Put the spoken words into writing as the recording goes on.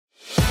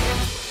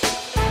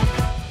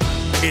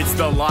It's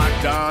the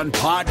Locked On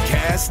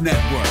Podcast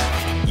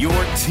Network, your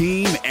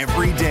team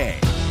every day.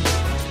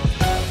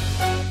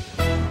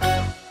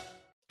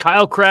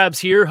 Kyle Krabs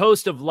here,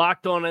 host of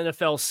Locked On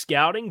NFL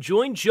Scouting.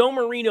 Join Joe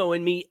Marino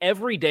and me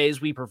every day as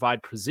we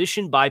provide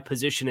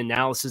position-by-position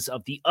analysis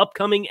of the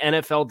upcoming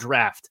NFL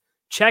Draft.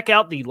 Check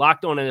out the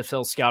Locked On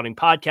NFL Scouting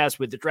podcast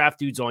with the Draft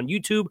Dudes on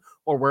YouTube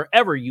or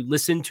wherever you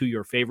listen to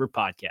your favorite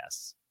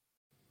podcasts.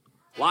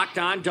 Locked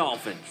On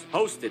Dolphins,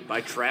 hosted by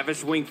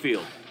Travis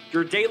Wingfield,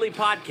 your daily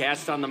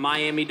podcast on the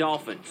Miami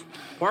Dolphins,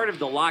 part of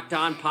the Locked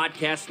On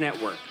Podcast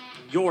Network,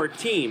 your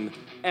team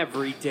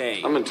every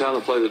day. I'm in town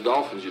to play the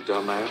Dolphins, you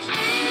dumbass.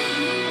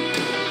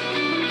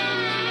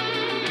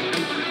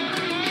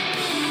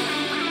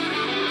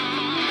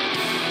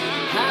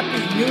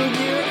 Happy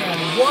New Year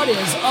and what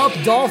is up,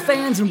 Dolph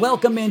fans, and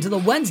welcome into the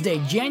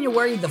Wednesday,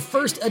 January the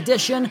 1st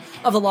edition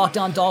of the Locked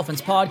On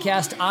Dolphins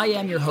podcast. I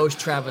am your host,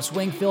 Travis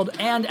Wingfield,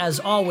 and as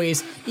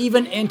always,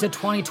 even into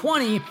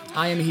 2020,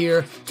 I am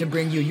here to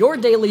bring you your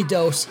daily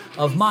dose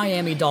of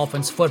Miami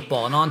Dolphins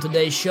football. And on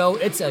today's show,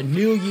 it's a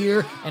new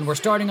year, and we're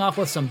starting off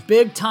with some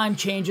big-time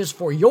changes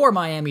for your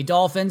Miami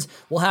Dolphins.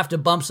 We'll have to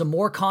bump some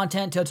more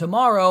content to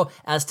tomorrow,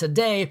 as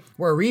today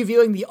we're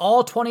reviewing the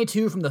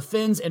All-22 from the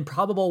Fins and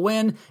probable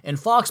win in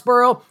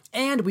Foxborough,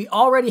 and we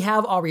already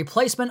have our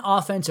replacement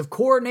offensive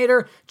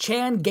coordinator.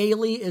 Chan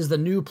Gailey is the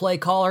new play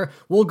caller.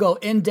 We'll go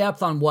in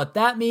depth on what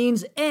that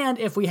means, and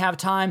if we have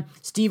time,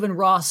 Stephen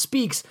Ross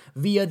speaks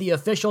via the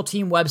official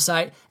team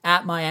website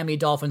at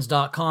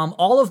MiamiDolphins.com.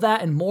 All of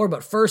that and more,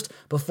 but first,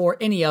 before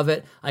any of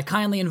it, I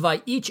kindly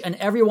invite each and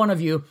every one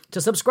of you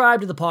to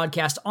subscribe to the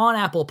podcast on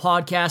Apple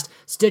Podcast,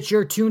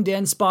 Stitcher,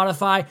 TuneIn,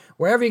 Spotify,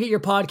 wherever you get your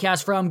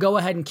podcast from. Go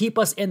ahead and keep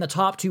us in the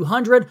top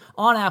 200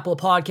 on Apple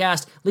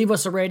Podcast. Leave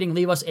us a rating,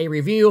 leave us a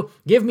review.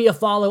 Give me a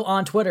follow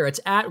on Twitter. It's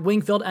at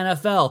Wingfield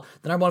NFL.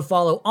 The number one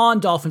follow on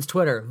Dolphins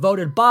Twitter.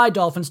 Voted by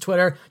Dolphins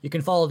Twitter. You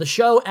can follow the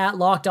show at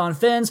Locked On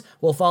Fins.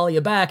 We'll follow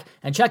you back.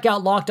 And check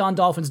out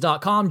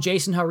LockedOnDolphins.com.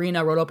 Jason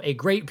Harina wrote up a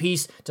great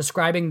piece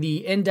describing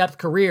the in-depth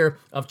career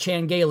of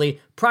Chan Gailey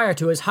prior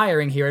to his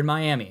hiring here in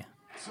Miami.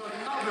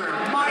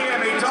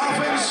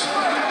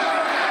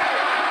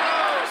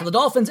 So the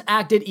Dolphins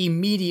acted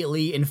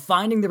immediately in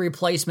finding the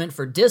replacement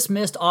for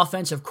dismissed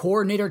offensive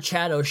coordinator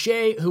Chad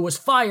O'Shea, who was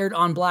fired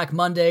on Black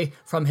Monday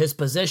from his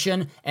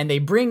position, and they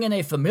bring in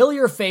a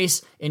familiar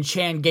face in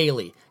Chan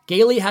Gailey.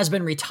 Gailey has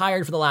been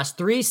retired for the last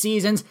 3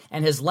 seasons,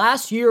 and his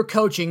last year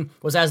coaching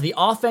was as the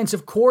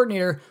offensive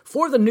coordinator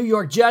for the New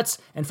York Jets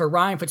and for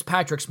Ryan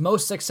Fitzpatrick's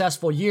most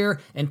successful year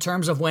in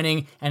terms of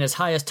winning and his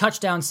highest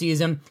touchdown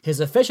season. His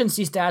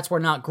efficiency stats were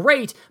not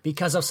great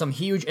because of some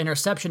huge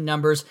interception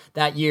numbers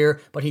that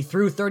year, but he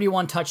threw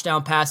 31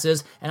 touchdown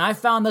passes, and I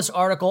found this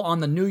article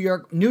on the New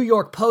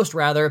York Post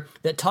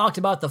that talked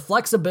about the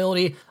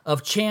flexibility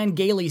of Chan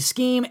Gailey's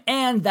scheme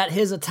and that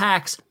his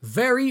attacks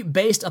vary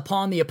based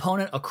upon the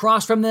opponent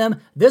across from them.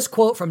 This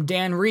quote from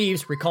Dan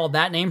Reeves, recall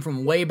that name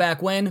from way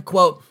back when,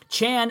 quote,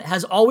 Chan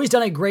has always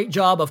done a great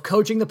job of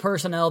coaching the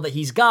personnel that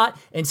he's got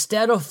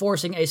instead of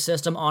forcing a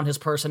system on his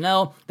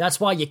personnel.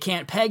 That's why you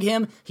can't peg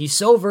him. He's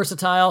so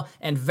versatile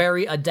and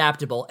very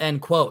adaptable,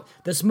 end quote.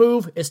 This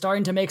move is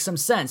starting to make some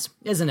sense,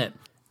 isn't it?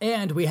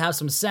 And we have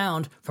some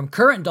sound from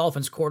current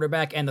Dolphins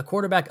quarterback and the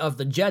quarterback of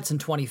the Jets in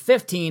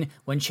 2015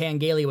 when Chan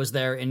Gailey was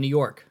there in New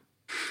York.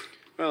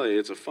 Well,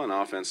 it's a fun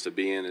offense to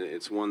be in.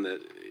 It's one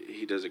that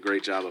he does a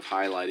great job of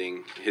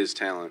highlighting his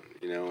talent,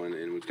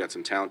 and we've got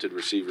some talented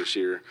receivers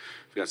here.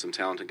 We've got some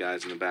talented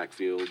guys in the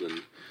backfield,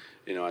 and,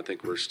 I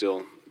think we're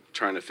still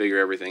trying to figure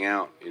everything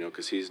out,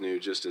 because he's new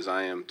just as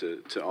I am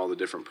to all the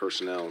different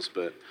personnels.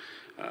 But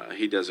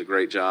he does a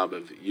great job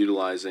of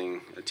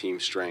utilizing a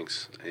team's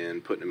strengths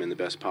and putting them in the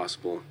best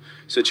possible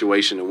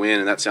situation to win.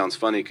 And that sounds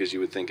funny because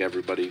you would think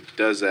everybody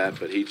does that,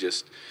 but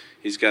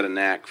he's got a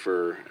knack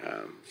for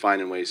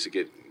finding ways to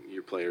get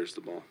your players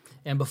the ball.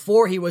 And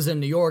before he was in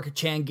New York,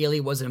 Chan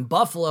Gailey was in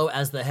Buffalo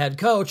as the head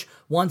coach,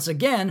 once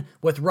again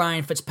with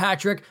Ryan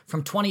Fitzpatrick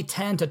from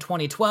 2010 to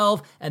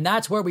 2012, and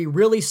that's where we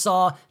really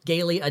saw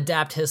Gailey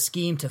adapt his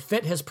scheme to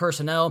fit his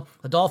personnel.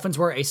 The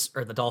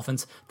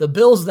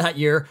Bills that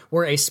year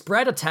were a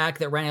spread attack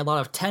that ran a lot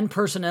of 10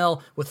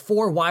 personnel with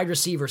 4 wide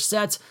receiver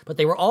sets, but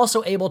they were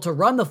also able to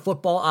run the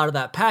football out of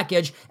that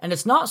package, and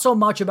it's not so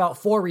much about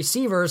 4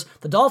 receivers.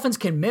 The Dolphins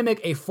can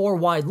mimic a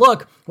 4-wide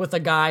look with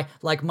a guy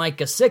like Mike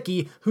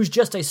Gesicki, who's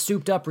just a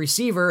souped-up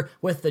receiver.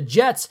 With the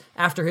Jets,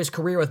 after his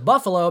career with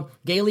Buffalo,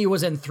 Gailey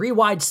was in 3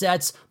 wide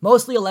sets,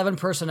 mostly 11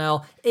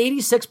 personnel,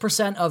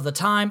 86% of the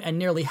time, and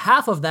nearly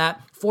half of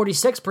that,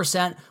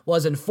 46%,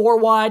 was in 4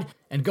 wide.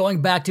 And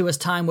going back to his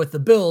time with the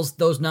Bills,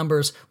 those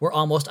numbers were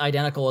almost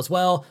identical as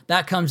well.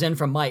 That comes in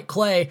from Mike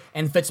Clay.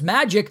 And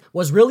Fitzmagic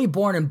was really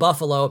born in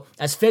Buffalo,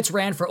 as Fitz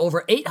ran for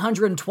over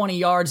 820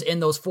 yards in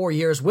those 4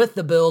 years with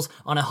the Bills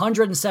on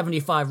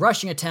 175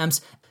 rushing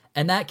attempts.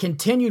 And that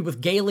continued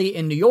with Gailey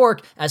in New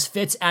York, as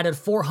Fitz added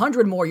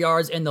 400 more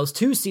yards in those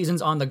 2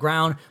 seasons on the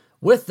ground.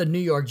 with the New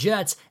York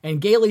Jets,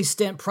 and Gailey's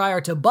stint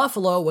prior to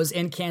Buffalo was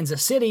in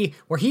Kansas City,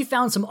 where he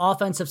found some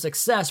offensive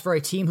success for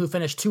a team who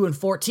finished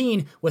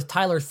 2-14 with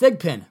Tyler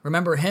Thigpen.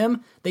 Remember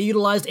him? They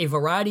utilized a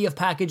variety of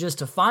packages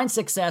to find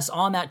success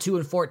on that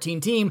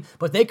 2-14 team,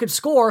 but they could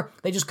score,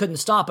 they just couldn't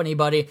stop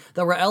anybody.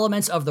 There were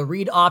elements of the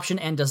read option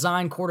and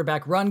design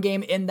quarterback run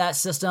game in that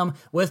system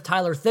with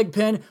Tyler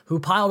Thigpen, who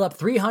piled up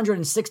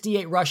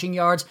 368 rushing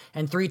yards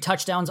and 3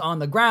 touchdowns on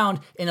the ground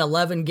in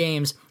 11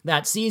 games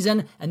that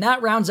season, and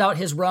that rounds out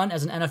his run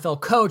as an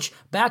NFL coach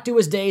back to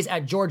his days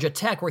at Georgia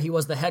Tech, where he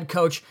was the head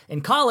coach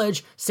in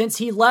college since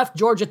he left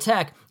Georgia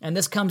Tech. And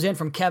this comes in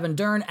from Kevin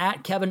Dern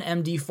at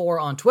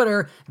KevinMD4 on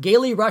Twitter.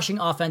 Gailey rushing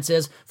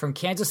offenses from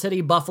Kansas City,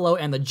 Buffalo,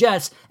 and the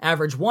Jets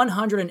average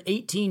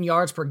 118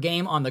 yards per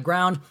game on the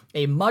ground,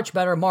 a much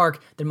better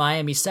mark than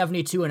Miami's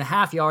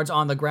 72.5 yards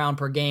on the ground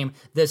per game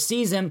this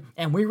season.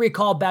 And we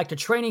recall back to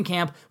training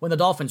camp when the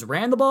Dolphins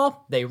ran the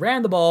ball,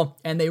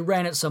 and they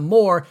ran it some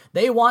more.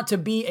 They want to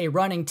be a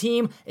running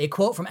team. A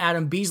quote from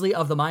Adam Beasley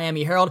of the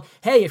Miami Herald: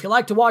 "Hey, if you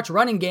like to watch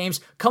running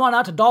games, come on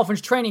out to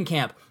Dolphins training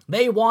camp."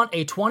 They want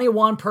a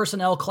 21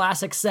 personnel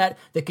classic set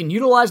that can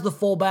utilize the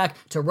fullback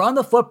to run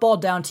the football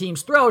down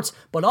teams' throats,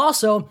 but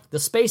also the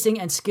spacing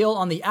and skill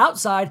on the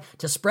outside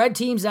to spread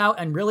teams out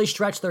and really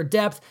stretch their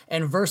depth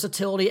and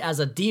versatility as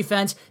a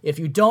defense. If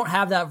you don't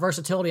have that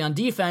versatility on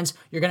defense,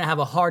 you're going to have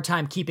a hard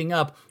time keeping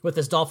up with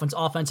this Dolphins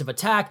offensive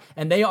attack,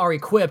 and they are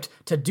equipped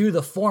to do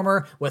the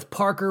former with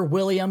Parker,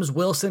 Williams,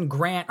 Wilson,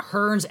 Grant,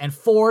 Hearns, and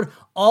Ford.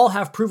 All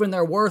have proven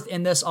their worth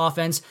in this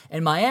offense,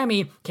 and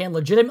Miami can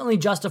legitimately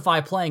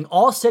justify playing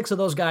all 6 of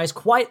those guys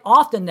quite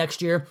often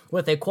next year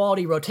with a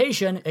quality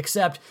rotation,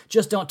 except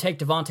just don't take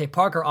Devontae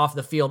Parker off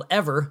the field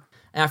ever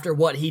after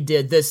what he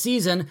did this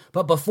season.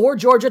 But before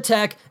Georgia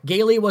Tech,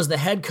 Gailey was the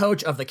head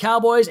coach of the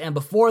Cowboys, and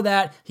before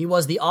that, he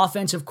was the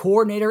offensive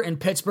coordinator in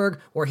Pittsburgh,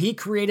 where he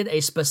created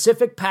a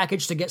specific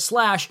package to get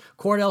Slash,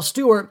 Cordell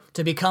Stewart,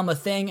 to become a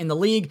thing in the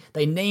league.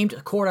 They named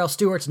Cordell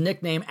Stewart's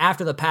nickname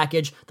after the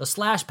package, the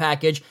Slash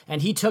package,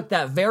 and he took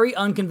that very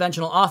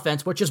unconventional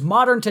offense, which is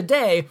modern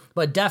today,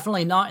 but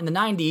definitely not in the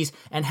 90s,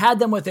 and had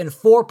them within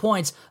 4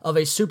 points of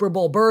a Super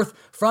Bowl berth.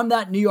 From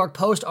that New York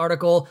Post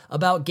article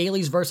about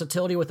Gailey's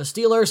versatility with the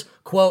Steelers,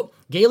 quote,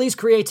 "Gailey's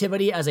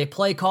creativity as a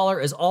play caller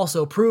is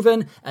also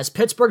proven. As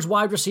Pittsburgh's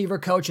wide receiver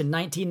coach in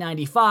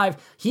 1995,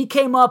 he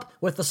came up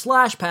with the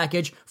Slash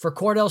package for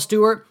Cordell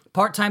Stewart,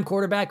 part-time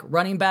quarterback,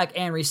 running back,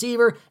 and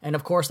receiver, and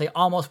of course they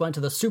almost went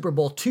to the Super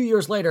Bowl 2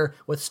 years later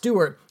with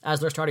Stewart as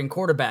their starting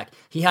quarterback.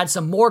 He had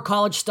some more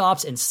college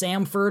stops in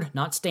Samford,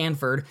 not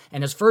Stanford,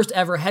 and his first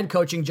ever head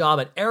coaching job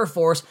at Air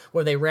Force,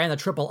 where they ran the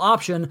triple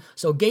option,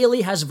 so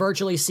Gailey has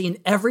virtually seen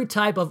every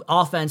type of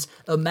offense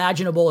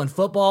imaginable in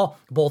football,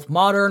 both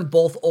modern,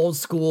 both old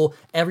school,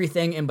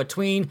 everything in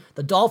between.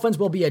 The Dolphins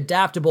will be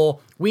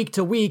adaptable week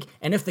to week,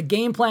 and if the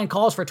game plan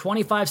calls for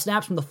 25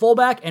 snaps from the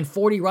fullback and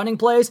 40 running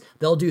plays,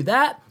 they'll do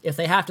that. If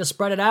they have to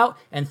spread it out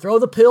and throw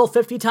the pill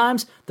 50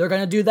 times, they're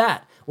going to do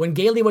that. When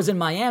Gailey was in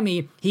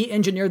Miami, he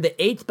engineered the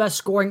 8th best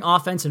scoring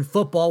offense in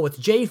football with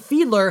Jay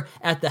Fiedler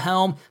at the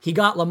helm. He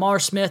got Lamar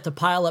Smith to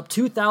pile up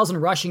 2,000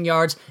 rushing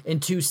yards in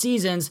 2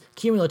 seasons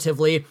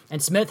cumulatively,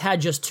 and Smith had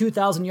just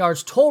 2,000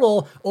 yards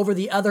total over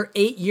the other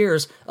 8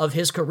 years of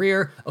his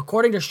career,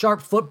 according to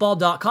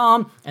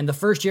SharpFootball.com, and the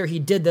first year he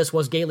did this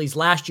was Gailey's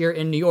last year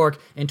in New York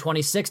in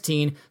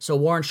 2016, so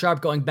Warren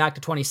Sharp going back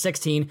to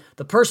 2016.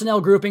 The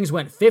personnel groupings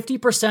went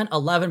 50%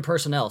 11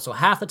 personnel, so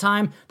half the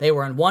time they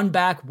were in 1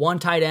 back, 1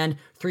 tight end,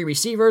 3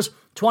 receivers,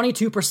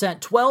 22%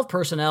 12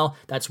 personnel,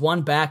 that's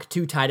 1 back,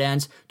 2 tight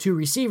ends, 2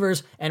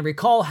 receivers, and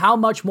recall how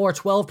much more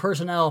 12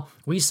 personnel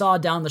we saw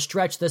down the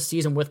stretch this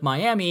season with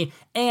Miami,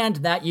 and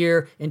that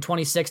year in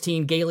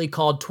 2016, Gailey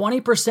called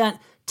 20%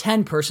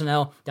 10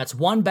 personnel, that's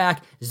 1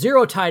 back,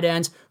 0 tight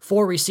ends,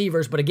 4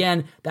 receivers, but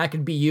again, that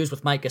could be used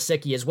with Mike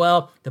Gesicki as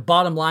well. The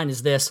bottom line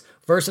is this: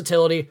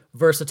 versatility,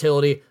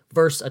 versatility,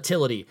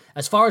 versatility.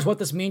 As far as what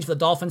this means for the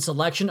Dolphins'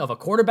 selection of a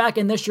quarterback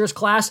in this year's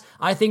class,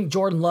 I think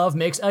Jordan Love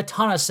makes a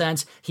ton of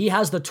sense. He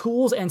has the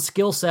tools and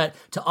skill set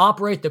to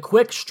operate the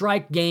quick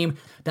strike game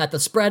that the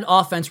spread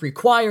offense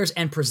requires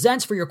and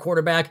presents for your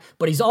quarterback,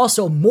 but he's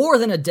also more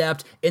than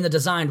adept in the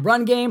designed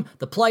run game,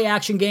 the play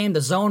action game,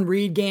 the zone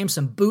read game,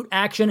 some boot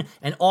action,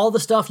 and all the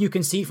stuff you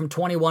can see from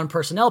 21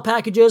 personnel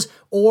packages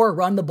or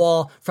run the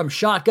ball from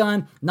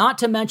shotgun, not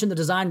to mention the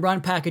designed run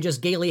packages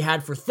Gailey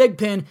had for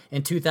Thigpen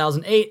in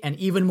 2008 and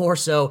even more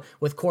so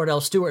with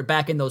Cordell Stewart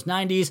back in those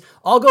 90s.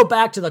 I'll go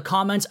back to the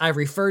comments I've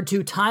referred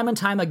to time and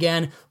time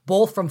again,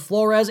 both from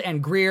Flores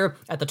and Greer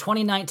at the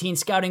 2019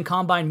 Scouting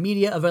Combine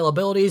media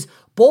availabilities.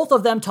 Both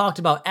of them talked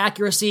about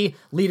accuracy,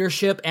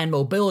 leadership, and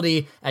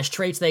mobility as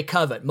traits they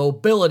covet.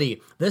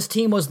 Mobility. This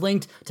team was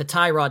linked to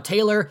Tyrod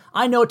Taylor.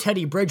 I know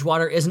Teddy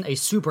Bridgewater isn't a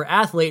super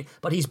athlete,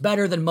 but he's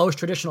better than most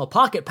traditional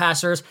pocket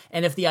passers,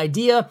 and if the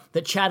idea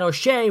that Chad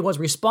O'Shea was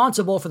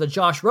responsible for the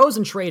Josh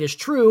Rosen trade is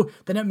true,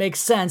 then it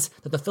makes sense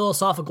that the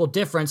philosophical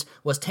difference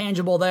was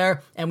tangible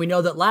there, and we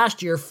know that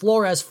last year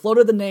Flores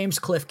floated the names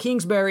Cliff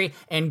Kingsbury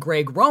and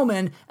Greg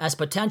Roman as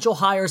potential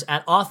hires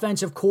at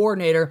offensive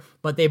coordinator,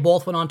 but they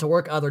both went on to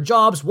work other jobs.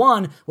 jobs,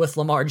 one with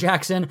Lamar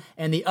Jackson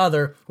and the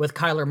other with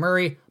Kyler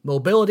Murray.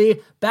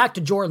 Mobility. Back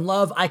to Jordan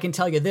Love, I can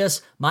tell you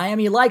this,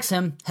 Miami likes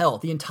him. Hell,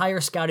 the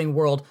entire scouting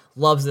world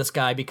loves this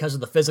guy because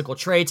of the physical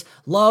traits.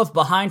 Love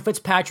behind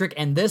Fitzpatrick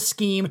and this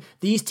scheme,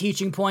 these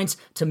teaching points,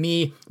 to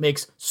me,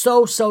 makes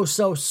so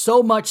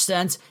much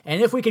sense.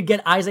 And if we could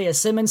get Isaiah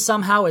Simmons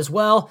somehow as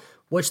well,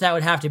 which that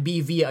would have to be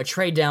via a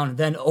trade down,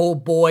 then oh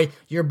boy,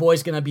 your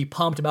boy's going to be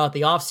pumped about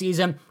the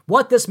offseason.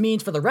 What this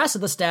means for the rest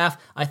of the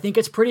staff, I think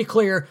it's pretty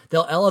clear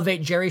they'll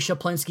elevate Jerry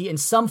Shaplinski in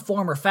some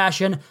form or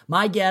fashion.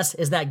 My guess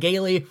is that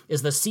Gailey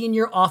is the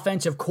senior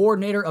offensive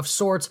coordinator of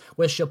sorts,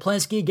 with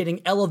Shaplinski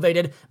getting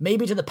elevated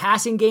maybe to the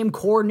passing game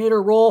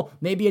coordinator role.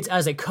 Maybe it's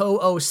as a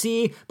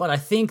co-OC, but I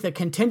think the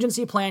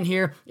contingency plan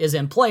here is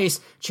in place.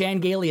 Chan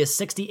Gailey is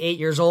 68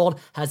 years old,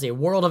 has a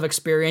world of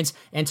experience,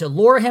 and to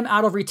lure him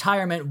out of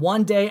retirement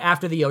one day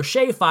after the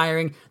O'Shea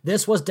firing,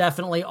 this was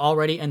definitely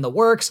already in the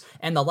works.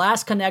 And the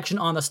last connection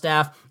on the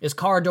staff is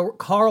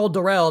Carl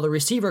Dorrell, the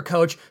receiver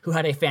coach, who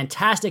had a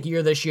fantastic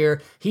year this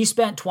year. He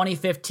spent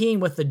 2015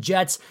 with the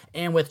Jets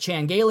and with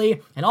Chan Gailey.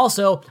 And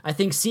also, I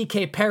think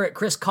CK Parrott,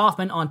 Chris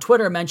Kaufman on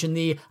Twitter mentioned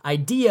the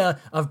idea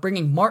of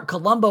bringing Mark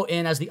Colombo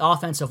in as the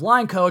offensive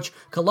line coach.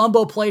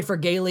 Colombo played for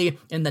Gailey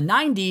in the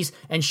 90s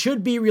and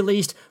should be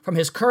released from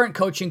his current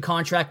coaching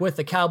contract with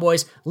the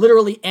Cowboys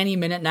literally any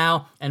minute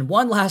now. And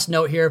one last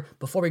note here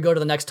before we go to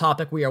the next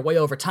topic. We are way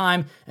over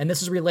time, and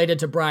this is related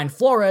to Brian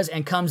Flores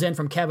and comes in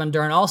from Kevin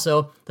Dern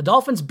also. The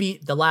Dolphins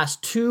beat the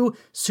last two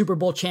Super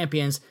Bowl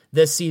champions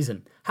this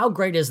season. How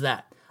great is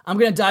that? I'm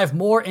going to dive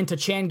more into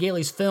Chan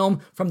Gailey's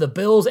film from the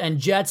Bills and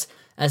Jets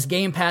as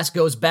Game Pass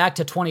goes back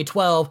to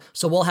 2012,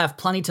 so we'll have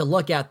plenty to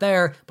look at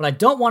there, but I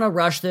don't want to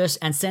rush this,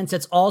 and since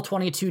it's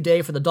All-22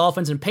 day for the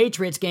Dolphins and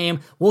Patriots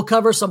game, we'll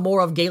cover some more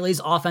of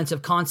Gailey's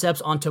offensive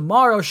concepts on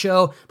tomorrow's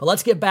show, but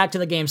let's get back to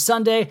the game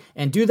Sunday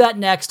and do that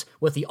next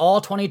with the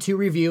All-22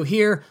 review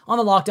here on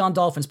the Locked On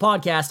Dolphins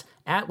podcast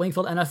at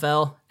Wingfield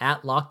NFL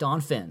at Locked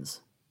On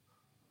Fins.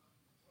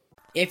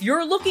 If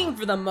you're looking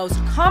for the most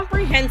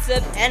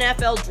comprehensive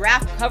NFL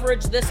draft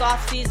coverage this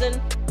offseason,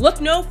 look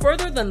no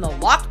further than the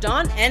Locked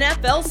On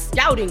NFL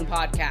Scouting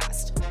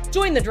Podcast.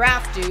 Join the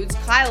draft dudes,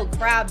 Kyle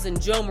Krabs and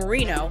Joe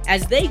Marino,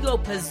 as they go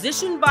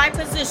position by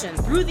position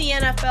through the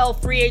NFL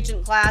free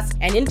agent class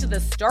and into the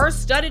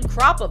star-studded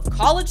crop of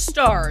college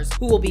stars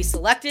who will be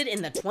selected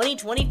in the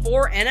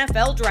 2024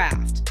 NFL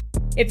Draft.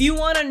 If you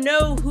want to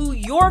know who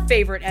your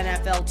favorite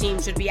NFL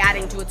team should be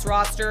adding to its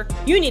roster,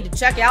 you need to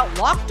check out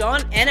Locked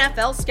On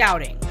NFL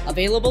Scouting,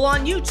 available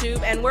on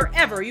YouTube and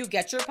wherever you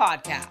get your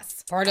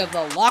podcasts. Part of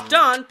the Locked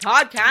On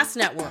Podcast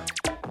Network,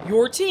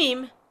 your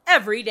team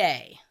every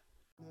day.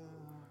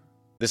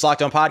 This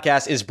Locked On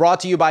podcast is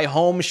brought to you by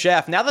Home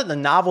Chef. Now that the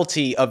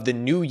novelty of the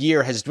new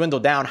year has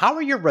dwindled down, how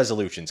are your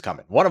resolutions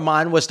coming? One of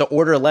mine was to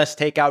order less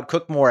takeout,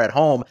 cook more at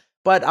home,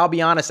 but I'll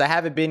be honest, I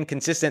haven't been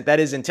consistent.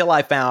 That is until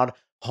I found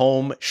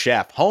Home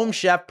Chef. Home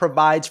Chef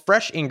provides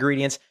fresh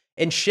ingredients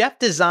and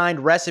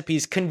chef-designed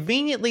recipes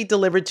conveniently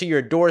delivered to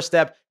your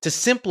doorstep to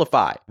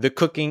simplify the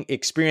cooking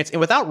experience and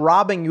without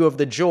robbing you of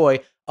the joy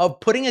of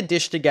putting a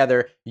dish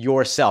together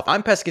yourself.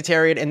 I'm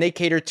pescatarian and they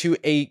cater to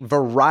a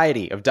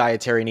variety of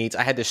dietary needs.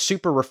 I had this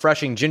super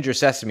refreshing ginger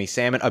sesame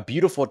salmon, a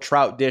beautiful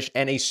trout dish,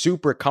 and a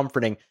super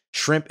comforting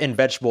shrimp and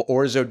vegetable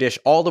orzo dish,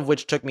 all of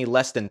which took me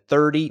less than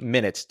 30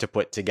 minutes to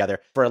put together.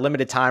 For a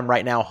limited time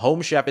right now,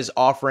 Home Chef is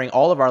offering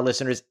all of our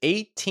listeners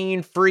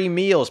 18 free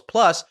meals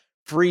plus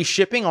free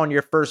shipping on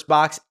your first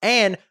box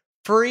and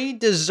free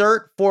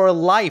dessert for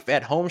life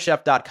at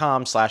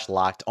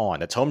homechef.com/lockedon.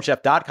 That's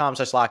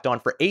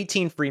homechef.com/lockedon for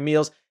 18 free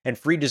meals and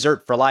free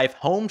dessert for life.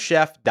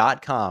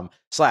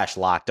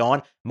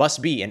 Homechef.com/lockedon.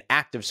 Must be an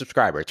active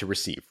subscriber to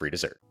receive free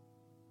dessert.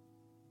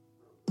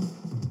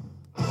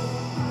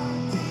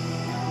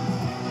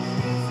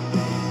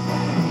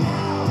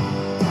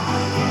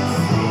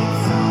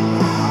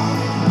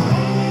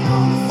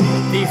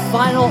 The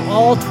final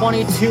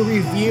All-22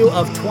 review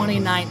of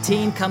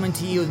 2019 coming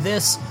to you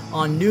this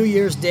on New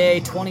Year's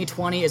Day.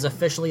 2020 is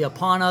officially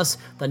upon us.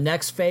 The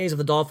next phase of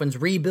the Dolphins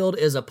rebuild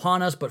is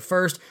upon us. But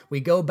first, we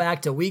go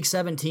back to Week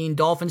 17,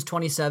 Dolphins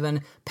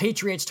 27,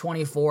 Patriots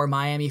 24.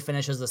 Miami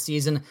finishes the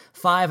season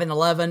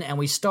 5-11, and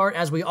we start,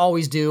 as we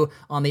always do,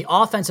 on the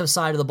offensive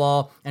side of the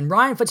ball. And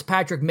Ryan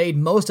Fitzpatrick made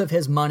most of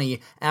his money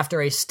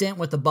after a stint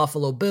with the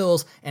Buffalo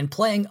Bills and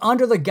playing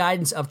under the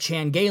guidance of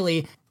Chan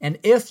Gailey. And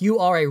if you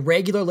are a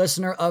regular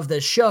listener of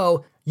this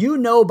show, you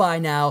know by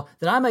now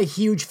that I'm a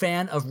huge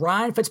fan of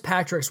Ryan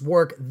Fitzpatrick's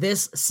work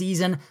this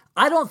season.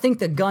 I don't think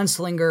the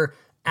gunslinger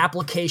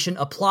application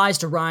applies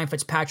to Ryan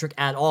Fitzpatrick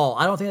at all.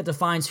 I don't think that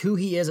defines who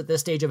he is at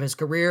this stage of his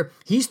career.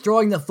 He's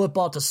throwing the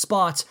football to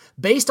spots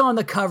based on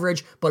the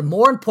coverage, but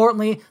more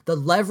importantly, the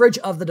leverage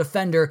of the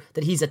defender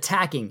that he's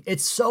attacking.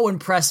 It's so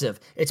impressive.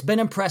 It's been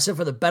impressive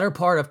for the better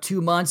part of 2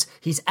 months.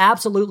 He's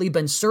absolutely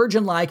been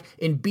surgeon-like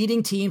in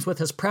beating teams with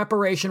his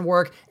preparation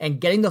work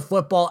and getting the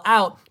football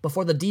out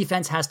before the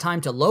defense has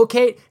time to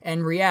locate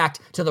and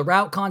react to the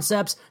route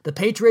concepts. The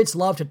Patriots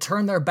love to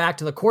turn their back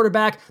to the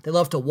quarterback. They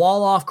love to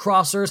wall off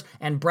crossers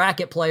and and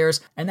bracket players,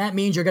 and that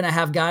means you're going to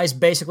have guys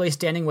basically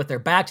standing with their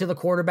back to the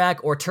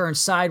quarterback or turned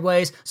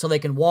sideways so they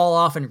can wall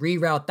off and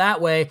reroute that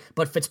way,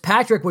 but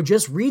Fitzpatrick would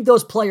just read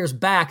those players'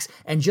 backs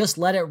and just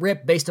let it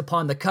rip based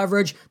upon the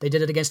coverage. They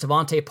did it against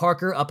Devontae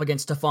Parker, up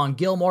against Stephon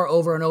Gilmore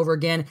over and over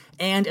again,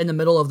 and in the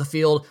middle of the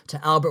field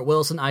to Albert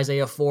Wilson,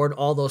 Isaiah Ford,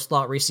 all those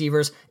slot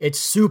receivers. It's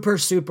super,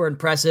 super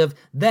impressive.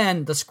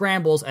 Then the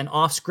scrambles and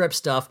off-script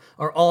stuff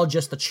are all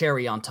just the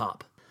cherry on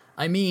top.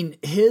 I mean,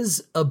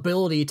 his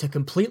ability to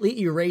completely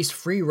erase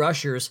free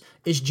rushers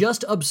is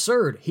just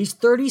absurd. He's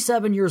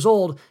 37 years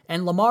old,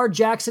 and Lamar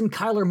Jackson,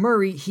 Kyler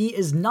Murray, he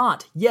is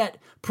not yet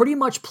pretty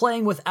much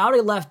playing without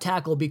a left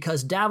tackle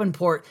because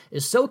Davenport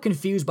is so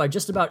confused by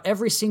just about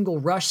every single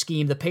rush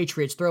scheme the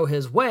Patriots throw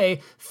his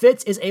way.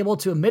 Fitz is able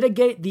to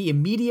mitigate the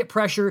immediate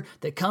pressure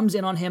that comes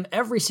in on him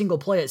every single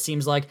play, it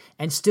seems like,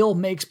 and still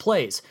makes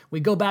plays.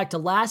 We go back to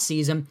last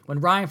season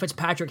when Ryan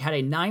Fitzpatrick had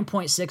a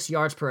 9.6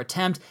 yards per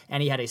attempt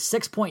and he had a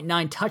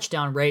 6.9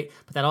 touchdown rate,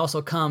 but that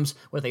also comes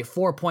with a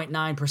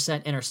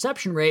 4.9%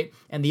 interception rate,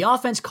 and the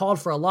offense called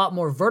for a lot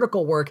more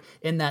vertical work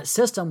in that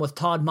system with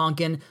Todd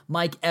Monken,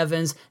 Mike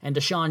Evans, and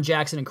Deshaun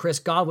Jackson and Chris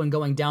Godwin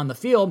going down the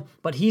field,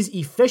 but he's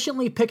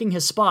efficiently picking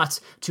his spots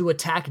to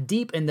attack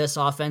deep in this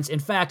offense. In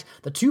fact,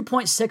 the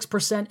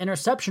 2.6%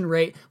 interception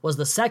rate was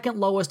the second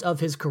lowest of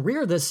his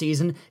career this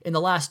season. In the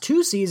last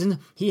 2 seasons,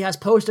 he has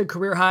posted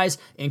career highs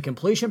in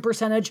completion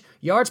percentage,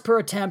 yards per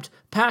attempt,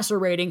 passer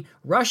rating,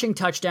 rushing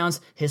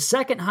touchdowns, his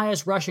second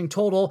highest rushing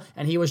total,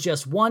 and he was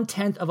just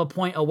 1/10 of a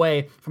point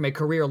away from a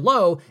career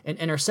low in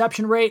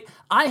interception rate.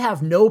 I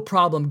have no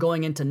problem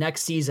going into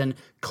next season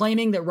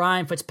claiming that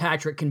Ryan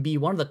Fitzpatrick can be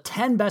one of the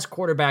 10 best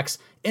quarterbacks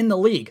in the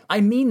league.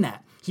 I mean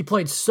that. He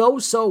played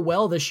so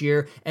well this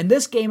year, and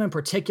this game in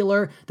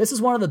particular, this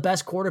is one of the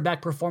best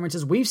quarterback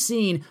performances we've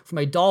seen from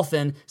a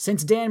Dolphin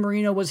since Dan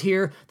Marino was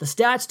here. The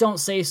stats don't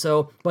say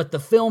so, but the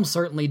film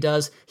certainly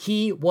does.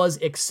 He was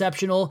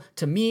exceptional.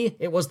 To me,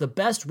 it was the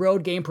best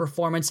road game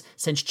performance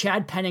since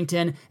Chad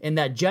Pennington in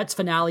that Jets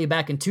finale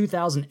back in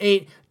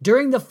 2008.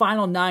 During the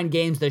final 9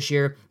 games this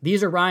year,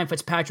 these are Ryan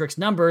Fitzpatrick's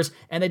numbers,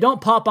 and they don't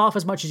pop off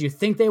as much as you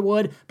think they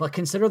would, but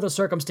consider the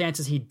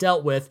circumstances he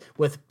dealt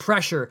with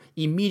pressure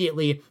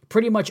immediately,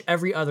 pretty much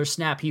every other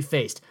snap he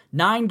faced.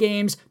 9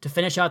 games to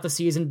finish out the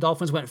season.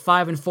 Dolphins went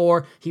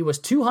 5-4. He was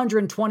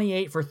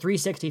 228 for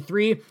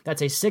 363.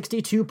 That's a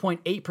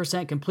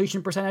 62.8%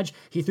 completion percentage.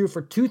 He threw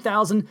for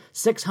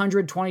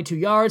 2,622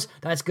 yards.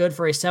 That's good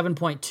for a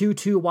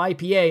 7.22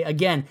 YPA.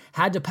 Again,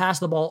 had to pass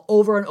the ball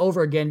over and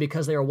over again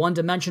because they are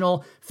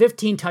one-dimensional.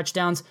 15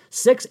 touchdowns,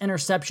 6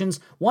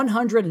 interceptions,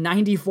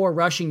 194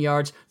 rushing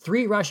yards,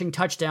 3 rushing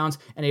touchdowns,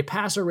 and a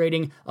passer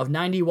rating of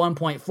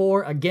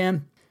 91.4.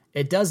 Again,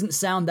 it doesn't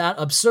sound that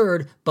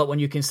absurd, but when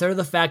you consider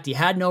the fact he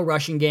had no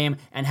rushing game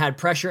and had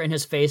pressure in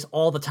his face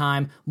all the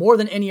time, more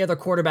than any other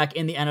quarterback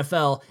in the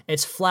NFL,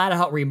 it's flat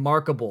out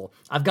remarkable.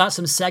 I've got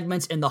some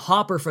segments in the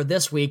hopper for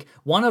this week.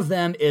 One of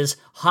them is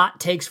hot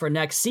takes for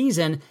next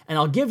season, and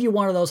I'll give you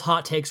one of those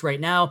hot takes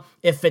right now.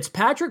 If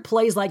Fitzpatrick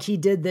plays like he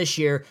did this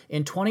year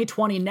in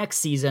 2020 next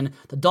season,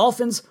 the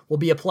Dolphins will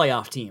be a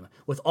playoff team.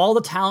 With all the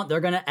talent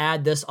they're going to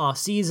add this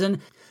offseason,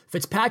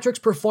 Fitzpatrick's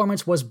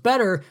performance was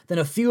better than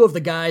a few of the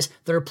guys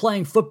that are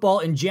playing football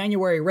in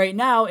January right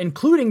now,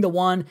 including the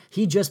one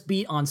he just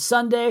beat on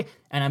Sunday,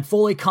 and I'm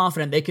fully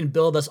confident they can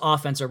build this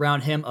offense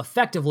around him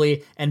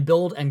effectively and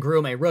build and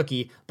groom a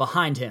rookie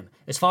behind him.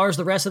 As far as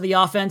the rest of the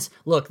offense,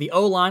 look, the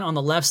O-line on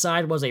the left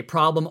side was a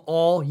problem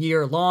all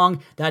year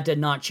long. That did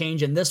not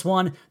change in this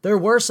one. There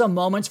were some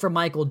moments for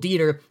Michael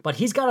Dieter, but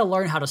he's got to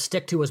learn how to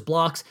stick to his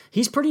blocks.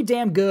 He's pretty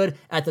damn good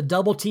at the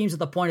double teams at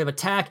the point of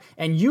attack,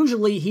 and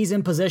usually he's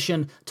in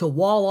position to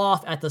wall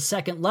off at the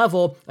second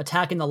level,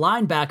 attacking the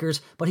linebackers,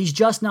 but he's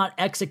just not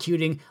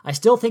executing. I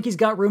still think he's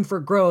got room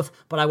for growth,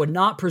 but I would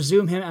not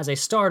presume him as a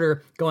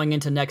starter going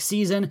into next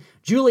season.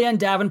 Julian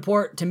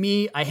Davenport, to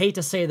me, I hate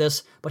to say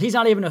this, but he's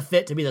not even a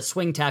fit to be the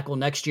swing tackle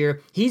next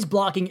year. He's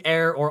blocking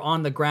air or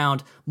on the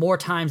ground more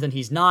times than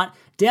he's not.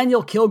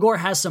 Daniel Kilgore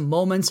has some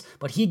moments,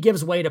 but he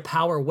gives way to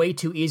power way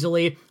too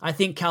easily. I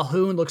think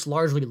Calhoun looks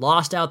largely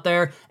lost out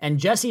there, and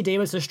Jesse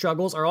Davis'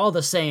 struggles are all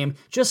the same,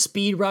 just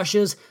speed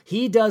rushes.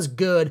 He does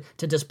good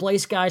to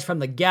displace guys from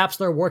the gaps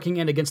they're working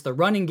in against the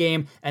running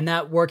game, and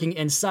that working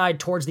inside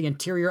towards the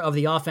interior of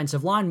the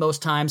offensive line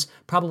most times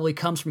probably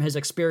comes from his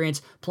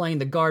experience playing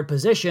the guard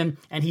position,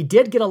 and he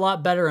did get a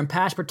lot better in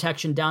pass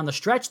protection down the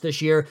stretch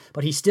this year,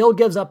 but he still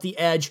gives up the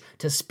edge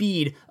to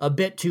speed a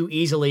bit too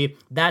easily.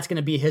 That's going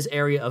to be his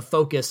area of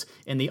focus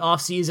in the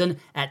offseason.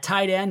 At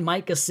tight end,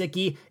 Mike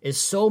Gesicki is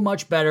so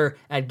much better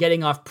at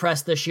getting off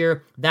press this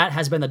year. That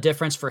has been the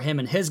difference for him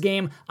in his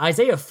game.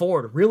 Isaiah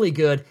Ford, really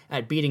good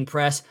at beating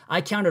press. I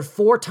counted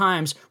 4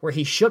 times where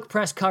he shook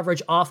press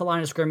coverage off the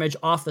line of scrimmage,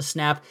 off the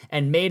snap,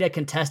 and made a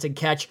contested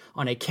catch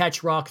on a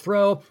catch rock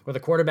throw where the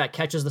quarterback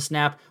catches the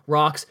snap,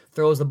 rocks,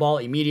 throws the ball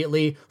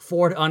immediately.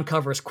 Ford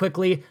uncovers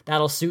quickly.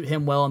 That'll suit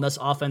him well in this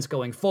offense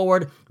going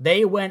forward.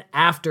 They went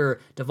after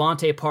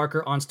Devontae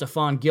Parker on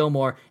Stephon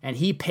Gilmore, and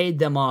he paid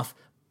them off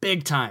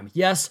big time.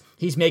 Yes,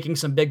 He's making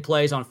some big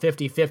plays on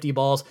 50-50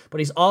 balls, but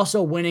he's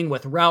also winning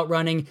with route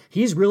running.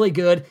 He's really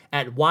good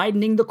at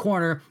widening the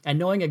corner and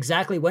knowing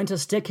exactly when to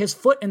stick his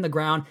foot in the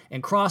ground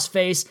and cross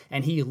face,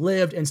 and he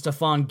lived in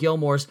Stephon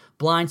Gilmore's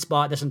blind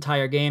spot this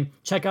entire game.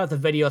 Check out the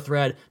video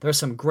thread. There's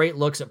some great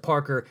looks at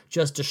Parker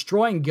just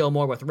destroying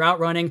Gilmore with route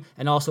running,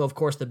 and also, of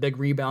course, the big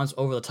rebounds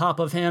over the top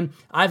of him.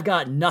 I've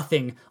got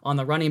nothing on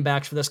the running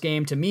backs for this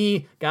game. To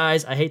me,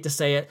 guys, I hate to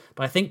say it,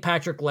 but I think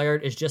Patrick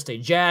Laird is just a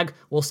jag.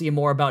 We'll see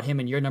more about him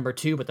in year number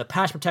 2, but the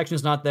pass protection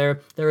is not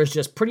there. There is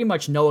just pretty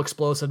much no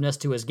explosiveness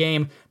to his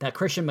game. That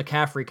Christian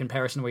McCaffrey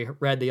comparison we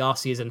read the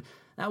offseason,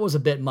 that was a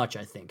bit much,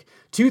 I think.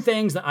 2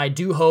 things that I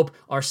do hope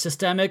are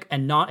systemic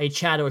and not a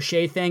Chad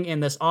O'Shea thing in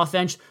this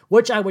offense,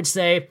 which I would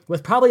say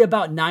with probably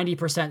about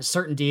 90%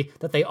 certainty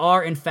that they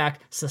are in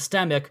fact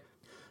systemic,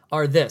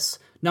 are this.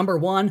 Number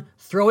 1,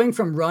 throwing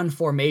from run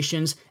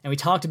formations, and we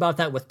talked about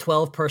that with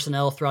 12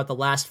 personnel throughout the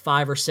last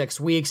 5 or 6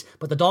 weeks,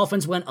 but the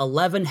Dolphins went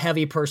 11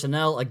 heavy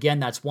personnel. Again,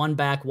 that's 1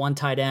 back, 1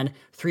 tight end,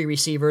 3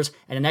 receivers,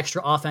 and an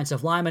extra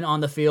offensive lineman on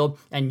the field,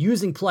 and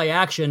using play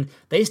action,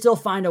 they still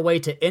find a way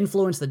to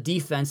influence the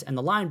defense and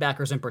the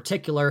linebackers in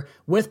particular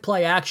with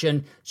play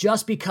action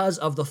just because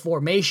of the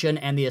formation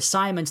and the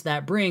assignments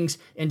that brings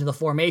into the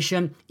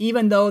formation.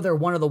 Even though they're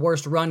one of the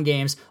worst run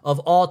games of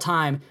all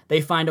time,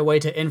 they find a way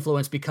to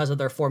influence because of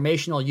their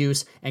formational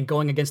use and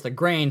going against the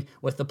grain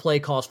with the play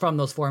calls from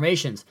those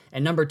formations.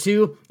 And number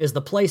 2 is the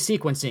play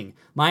sequencing.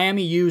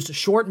 Miami used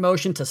short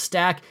motion to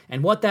stack,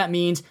 and what that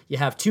means, you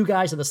have 2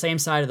 guys at the same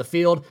side of the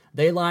field.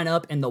 They line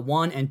up in the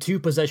 1 and 2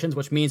 positions,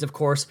 which means, of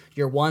course,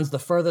 your 1's the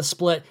furthest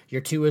split,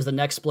 your 2 is the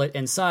next split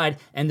inside,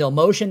 and they'll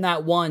motion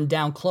that 1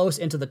 down close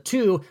into the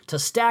 2 to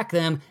stack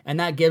them, and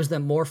that gives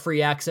them more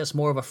free access,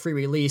 more of a free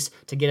release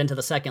to get into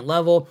the second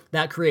level.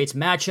 That creates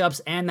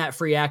matchups and that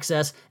free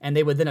access, and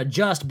they would then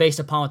adjust based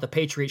upon what the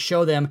Patriots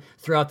show them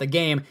throughout the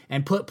game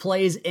and put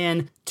plays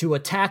in to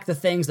attack the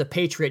things the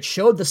Patriots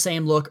showed the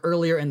same look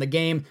earlier in the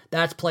game.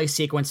 That's play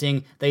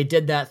sequencing. They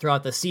did that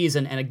throughout the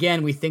season, and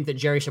again, we think that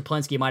Jerry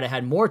Shaplinski might have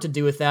had more to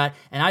do with that,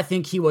 and I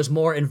think he was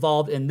more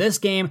involved in this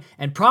game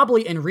and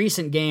probably in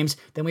recent games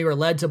than we were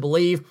led to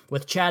believe,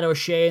 with Chad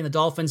O'Shea and the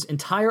Dolphins'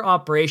 entire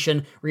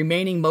operation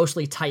remaining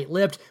mostly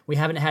tight-lipped. We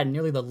haven't had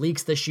nearly the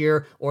leaks this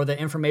year or the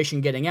information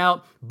getting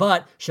out,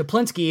 but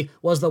Shaplinski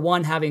was the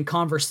one having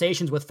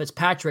conversations with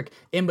Fitzpatrick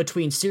in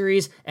between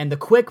series, and the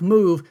quick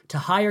move to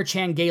hire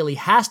Chan Gailey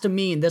has to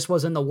mean this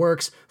was in the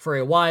works for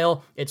a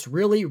while. It's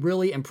really,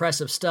 really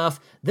impressive stuff.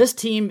 This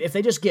team, if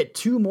they just get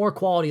 2 more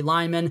quality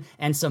linemen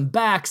and some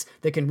backs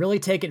that can really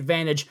take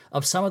advantage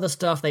of some of the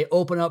stuff they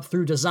open up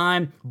through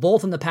design,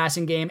 both in the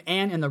passing game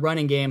and in the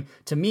running game,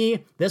 to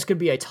me, this could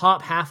be a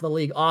top half of the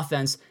league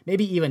offense,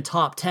 maybe even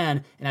top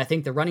 10, and I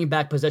think the running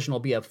back position will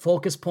be a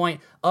focus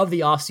point of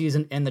the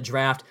offseason in the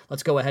draft.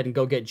 Let's go ahead and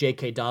go get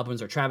J.K.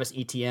 Dobbins or Travis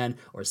Etienne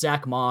or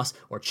Zach Moss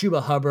or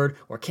Chuba Hubbard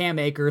or Cam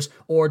Akers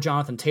or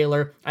Jonathan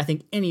Taylor. I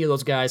think any of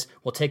those guys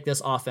will take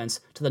this offense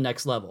to the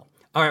next level.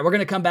 All right, we're going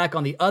to come back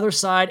on the other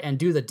side and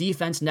do the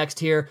defense next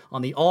here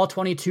on the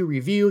All-22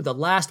 review, the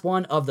last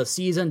one of the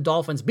season.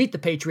 Dolphins beat the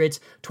Patriots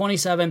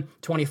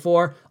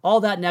 27-24. All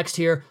that next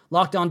here.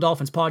 Locked On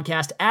Dolphins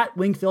podcast at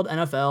Wingfield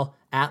NFL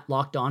at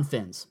Locked On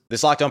Fins.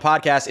 This Locked On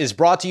podcast is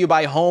brought to you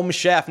by Home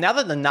Chef. Now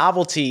that the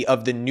novelty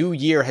of the new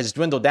year has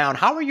dwindled down,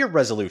 how are your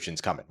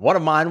resolutions coming? One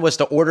of mine was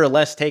to order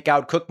less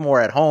takeout, cook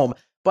more at home,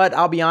 but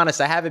I'll be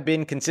honest, I haven't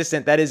been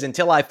consistent. That is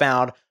until I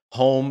found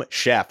Home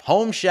Chef.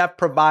 Home Chef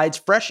provides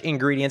fresh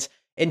ingredients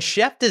and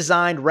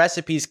chef-designed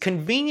recipes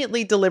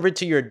conveniently delivered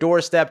to your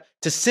doorstep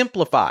to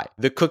simplify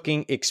the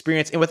cooking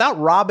experience and without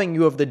robbing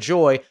you of the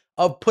joy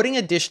of putting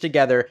a dish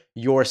together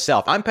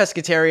yourself. I'm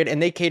pescatarian,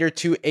 and they cater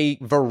to a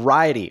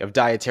variety of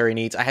dietary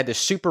needs. I had this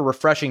super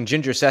refreshing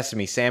ginger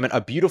sesame salmon,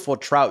 a beautiful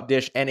trout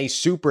dish, and a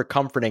super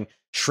comforting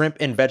shrimp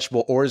and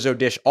vegetable orzo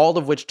dish, all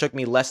of which took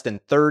me less than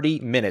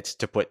 30 minutes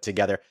to put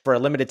together. For a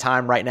limited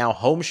time right now,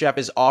 Home Chef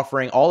is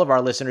offering all of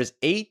our listeners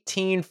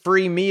 18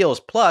 free meals,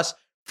 plus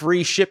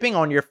free shipping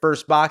on your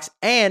first box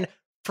and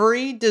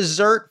free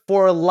dessert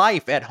for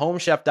life at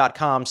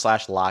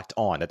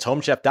homechef.com/lockedon. That's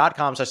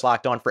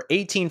homechef.com/lockedon for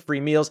 18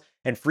 free meals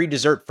and free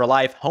dessert for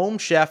life.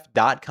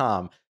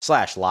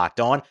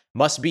 Homechef.com/lockedon.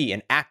 Must be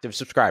an active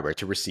subscriber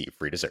to receive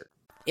free dessert.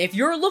 If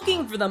you're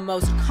looking for the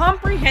most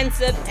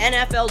comprehensive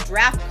NFL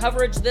draft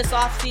coverage this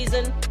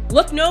offseason,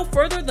 look no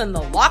further than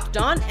the Locked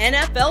On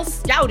NFL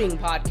Scouting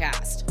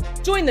Podcast.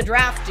 Join the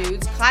draft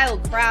dudes, Kyle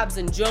Krabs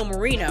and Joe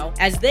Marino,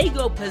 as they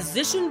go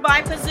position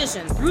by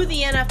position through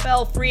the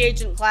NFL free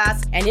agent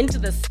class and into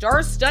the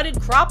star-studded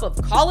crop of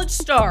college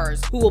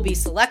stars who will be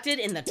selected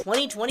in the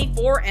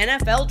 2024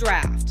 NFL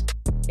Draft.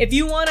 If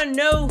you want to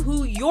know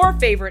who your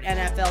favorite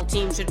NFL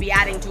team should be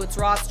adding to its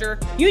roster,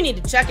 you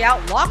need to check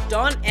out Locked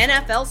On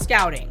NFL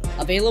Scouting,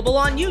 available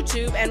on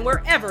YouTube and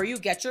wherever you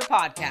get your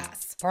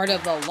podcasts. Part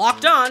of the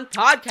Locked On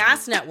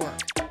Podcast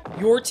Network,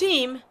 your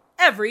team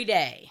every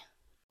day.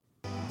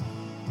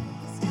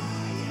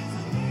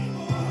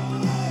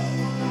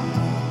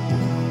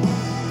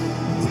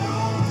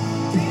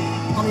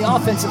 On the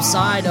offensive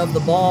side of the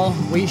ball,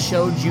 we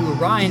showed you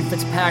Ryan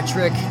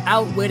Fitzpatrick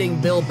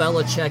outwitting Bill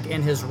Belichick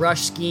in his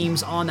rush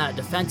schemes on that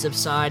defensive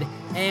side,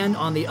 and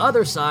on the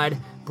other side,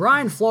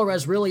 Brian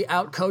Flores really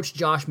outcoached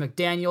Josh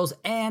McDaniels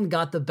and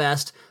got the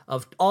best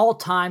of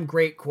all-time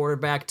great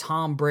quarterback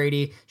Tom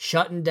Brady,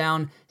 shutting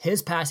down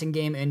his passing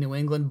game in New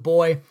England.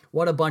 Boy,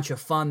 what a bunch of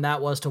fun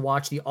that was to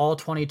watch the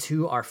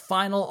All-22, our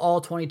final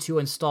All-22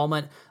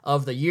 installment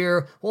of the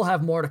year. We'll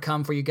have more to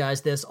come for you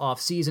guys this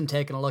offseason,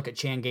 taking a look at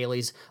Chan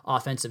Gailey's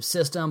offensive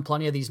system,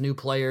 plenty of these new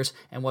players,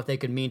 and what they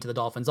could mean to the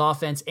Dolphins'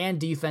 offense and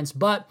defense.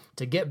 But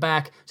to get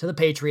back to the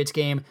Patriots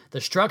game,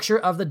 the structure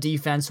of the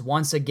defense,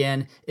 once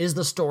again, is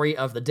the story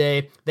of the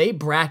day. They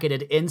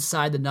bracketed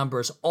inside the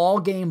numbers all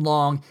game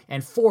long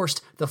and forced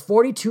the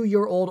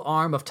 42-year-old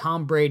arm of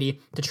Tom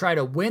Brady to try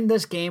to win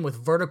this game with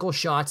vertical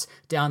shots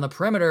down the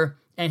perimeter,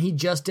 and he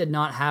just did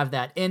not have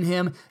that in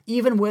him,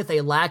 even with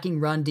a lacking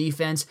run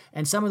defense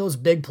and some of those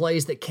big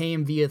plays that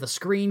came via the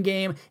screen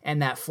game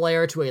and that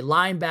flare to a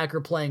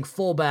linebacker playing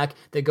fullback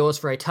that goes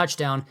for a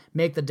touchdown.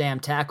 Make the damn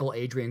tackle,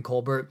 Adrian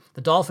Colbert.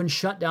 The Dolphins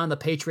shut down the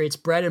Patriots'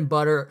 bread and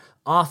butter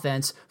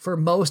offense for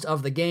most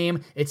of the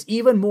game. It's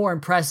even more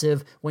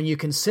impressive when you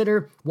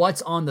consider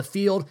what's on the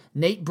field.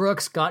 Nate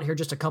Brooks got here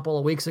just a couple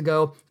of weeks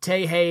ago.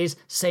 Tay Hayes,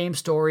 same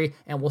story.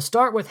 And we'll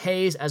start with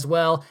Hayes as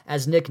well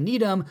as Nick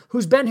Needham,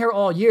 who's been here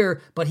all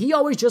year, but he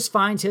always just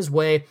finds his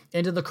way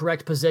into the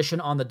correct position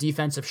on the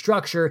defensive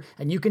structure.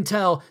 And you can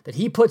tell that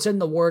he puts in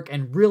the work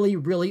and really,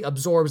 really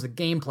absorbs the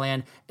game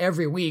plan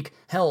every week.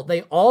 Hell,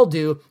 they all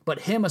do,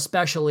 but him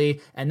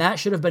especially. And that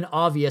should have been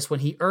obvious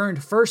when he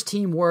earned first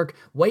team work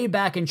way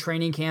back in training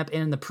camp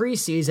and in the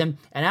preseason,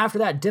 and after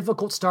that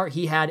difficult start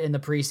he had in the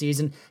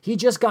preseason, he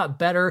just got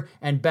better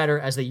and better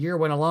as the year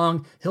went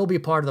along. He'll be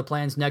part of the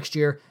plans next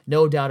year,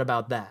 no doubt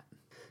about that.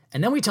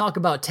 And then we talk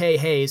about Tay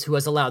Hayes, who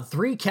has allowed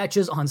 3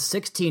 catches on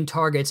 16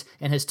 targets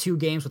in his 2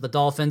 games with the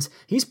Dolphins.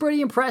 He's pretty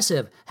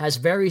impressive, has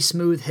very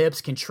smooth hips,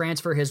 can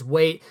transfer his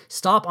weight,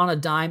 stop on a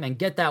dime, and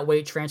get that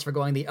weight transfer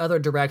going the other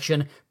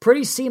direction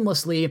pretty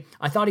seamlessly.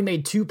 I thought he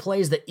made 2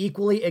 plays that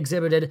equally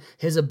exhibited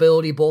his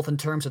ability, both in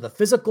terms of the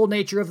physical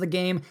nature of the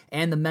game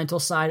and the mental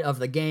side of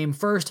the game.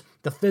 First,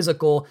 the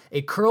physical,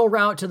 a curl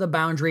route to the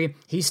boundary.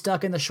 He's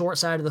stuck in the short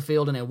side of the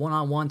field in a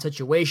one-on-one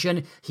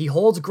situation. He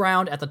holds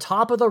ground at the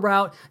top of the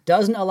route,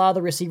 doesn't allow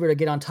the receiver to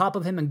get on top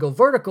of him and go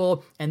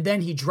vertical, and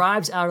then he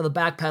drives out of the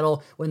back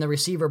pedal when the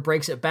receiver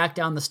breaks it back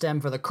down the stem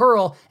for the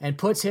curl and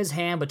puts his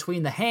hand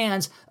between the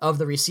hands of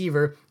the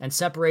receiver and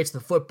separates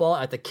the football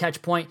at the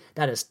catch point.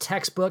 That is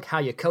textbook, how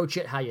you coach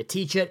it, how you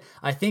teach it.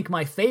 I think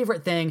my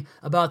favorite thing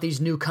about these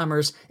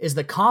newcomers is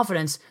the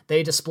confidence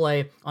they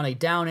display on a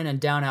down in and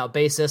down out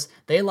basis.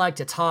 They like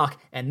to talk,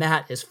 and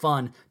that is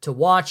fun to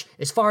watch.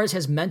 As far as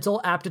his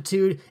mental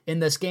aptitude in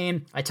this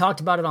game, I talked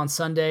about it on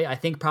Sunday, I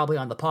think probably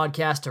on the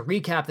podcast to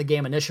recap the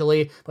game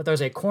initially, but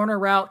there's a corner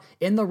route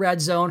in the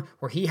red zone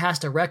where he has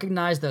to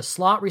recognize the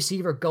slot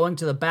receiver going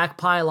to the back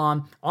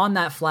pylon on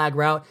that flag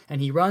route,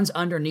 and he runs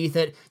underneath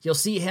it. You'll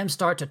see him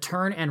start to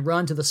turn and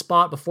run to the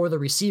spot before the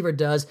receiver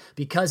does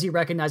because he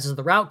recognizes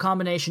the route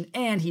combination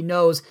and he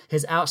knows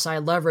his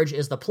outside leverage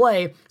is the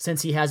play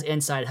since he has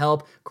inside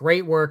help.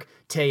 Great work,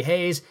 Tay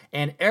Hayes.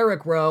 And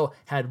Eric Rowe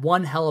had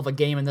one hell of a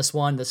game in this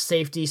one. The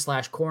safety /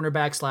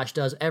 cornerback /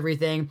 does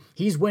everything.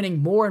 He's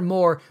winning more and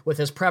more with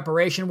his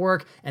preparation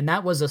work, and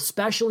that was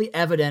especially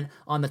evident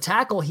on the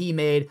tackle he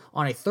made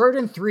on a 3rd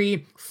and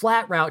 3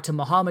 flat route to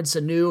Mohamed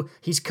Sanu.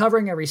 He's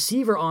covering a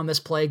receiver on this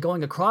play,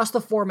 going across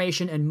the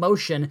formation in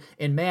motion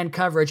in man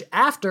coverage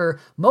after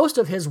most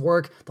of his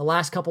work the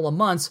last couple of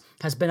months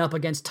has been up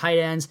against tight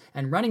ends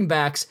and running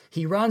backs.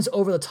 He runs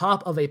over the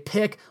top of a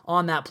pick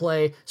on that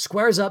play,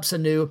 squares up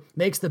Sanu,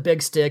 makes the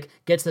big stick,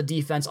 gets the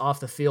defense off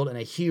the field in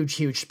a huge,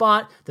 huge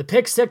spot. The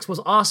pick 6 was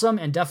awesome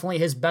and definitely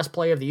his best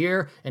play of the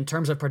year in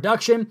terms of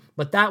production,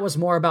 but that was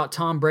more about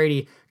Tom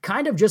Brady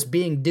kind of just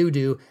being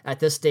doo-doo at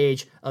this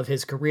stage of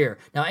his career.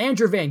 Now,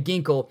 Andrew Van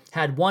Ginkel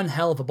had one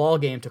hell of a ball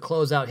game to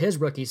close out his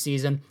rookie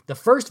season. The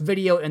first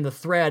video in the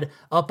thread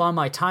up on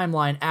my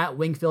timeline at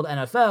Wingfield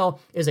NFL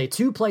is a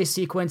 2-play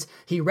sequence.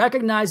 He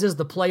recognizes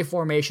the play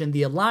formation,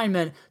 the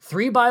alignment,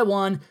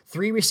 3-by-1,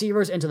 3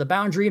 receivers into the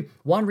boundary,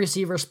 1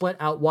 receiver split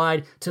out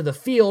wide to the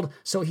field,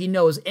 so he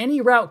knows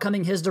any route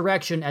coming his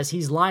direction as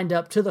he's lined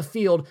up to the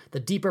field, the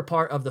deeper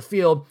part of the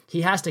field.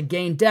 He has to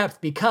gain depth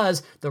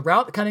because the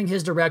route coming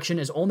his direction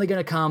is only going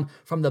to come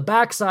from the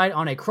backside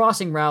on a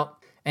crossing route.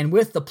 And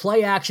with the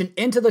play action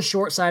into the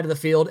short side of the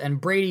field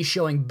and Brady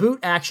showing boot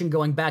action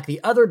going back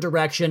the other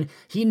direction,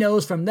 he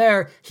knows from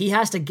there he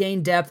has to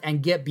gain depth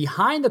and get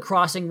behind the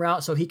crossing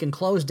route so he can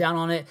close down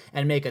on it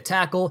and make a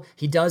tackle.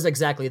 He does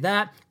exactly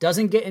that,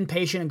 doesn't get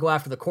impatient and go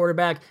after the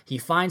quarterback. He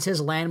finds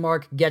his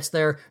landmark, gets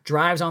there,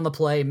 drives on the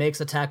play,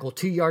 makes a tackle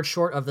 2 yards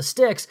short of the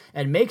sticks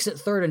and makes it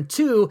 3rd and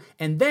 2.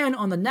 And then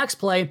on the next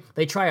play,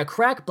 they try a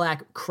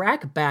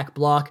crackback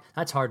block,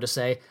 that's hard to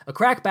say, a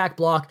crackback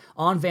block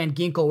on Van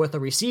Ginkel with the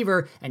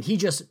receiver. and he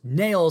just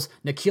nails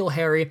N'Keal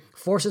Harry,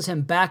 forces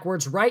him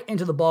backwards right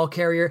into the ball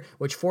carrier,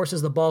 which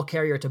forces the ball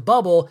carrier to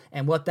bubble,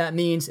 and what that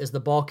means is the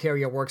ball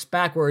carrier works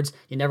backwards.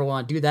 You never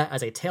want to do that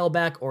as a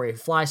tailback or a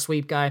fly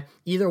sweep guy.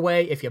 Either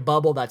way, if you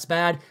bubble, that's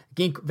bad.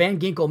 Van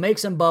Ginkel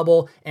makes him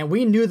bubble, and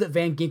we knew that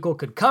Van Ginkel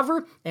could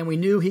cover, and we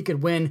knew he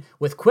could win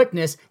with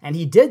quickness, and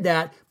he did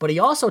that, but he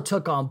also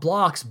took on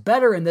blocks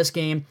better in this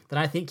game than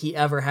I think he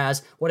ever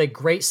has. What a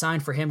great sign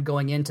for him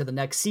going into the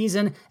next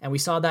season, and we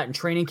saw that in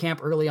training camp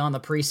early on in the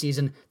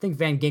preseason. I think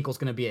Van Ginkel's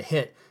going to be a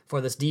hit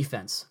for this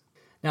defense.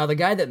 Now, the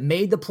guy that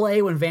made the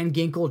play when Van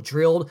Ginkel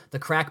drilled the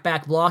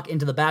crackback block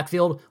into the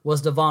backfield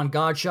was Davon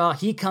Godchaux.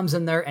 He comes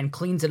in there and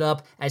cleans it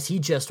up as he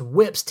just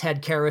whips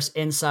Ted Karras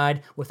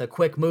inside with a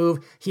quick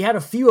move. He had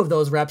a few of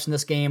those reps in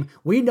this game.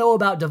 We know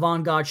about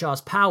Davon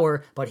Godchaux's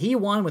power, but he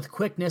won with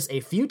quickness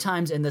a few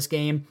times in this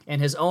game in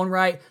his own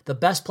right. The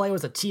best play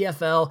was a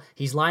TFL.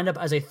 He's lined up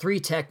as a 3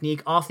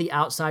 technique off the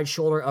outside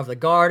shoulder of the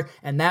guard,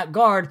 and that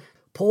guard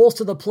pulls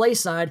to the play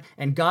side,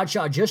 and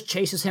Godchaux just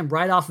chases him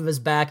right off of his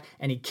back,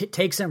 and he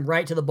takes him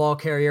right to the ball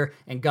carrier,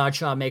 and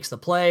Godchaux makes the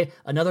play.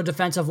 Another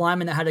defensive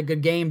lineman that had a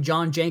good game,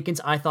 John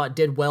Jenkins, I thought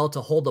did well to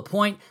hold the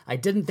point. I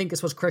didn't think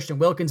this was Christian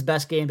Wilkins'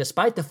 best game,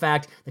 despite the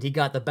fact that he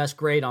got the best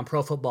grade on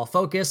Pro Football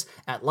Focus.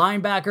 At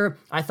linebacker,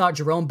 I thought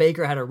Jerome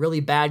Baker had a really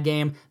bad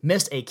game,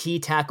 missed a key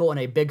tackle in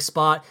a big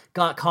spot,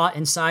 got caught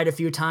inside a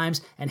few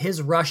times, and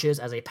his rushes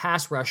as a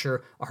pass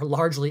rusher are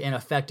largely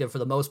ineffective for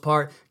the most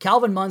part.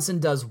 Calvin Munson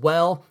does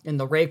well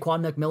in the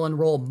Raekwon McMillan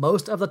role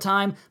most of the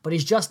time, but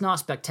he's just not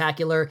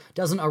spectacular,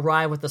 doesn't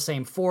arrive with the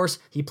same force.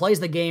 He plays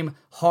the game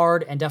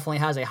hard and definitely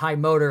has a high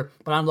motor,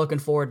 but I'm looking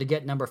forward to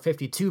getting number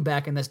 52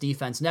 back in this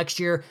defense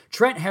next year.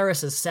 Trent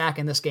Harris's sack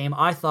in this game,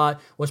 I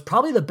thought, was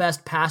probably the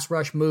best pass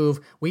rush move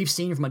we've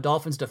seen from a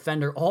Dolphins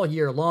defender all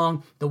year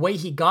long. The way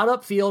he got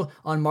upfield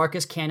on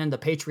Marcus Cannon, the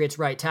Patriots'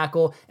 right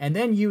tackle, and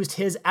then used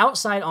his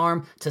outside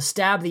arm to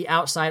stab the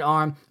outside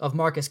arm of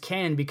Marcus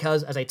Cannon,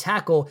 because as a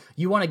tackle,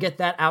 you want to get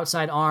that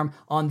outside arm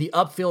on the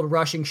upfield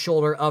rushing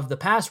shoulder of the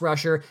pass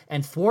rusher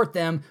and thwart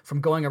them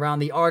from going around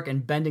the arc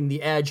and bending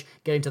the edge,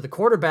 getting to the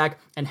quarterback.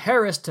 And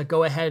Harris, to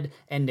go ahead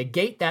and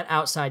negate that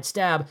outside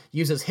stab,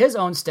 uses his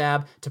own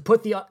stab to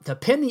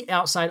pin the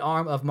outside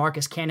arm of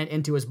Marcus Cannon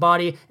into his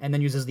body, and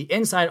then uses the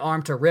inside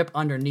arm to rip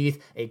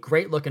underneath. A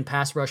great looking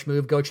pass rush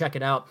move. Go check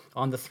it out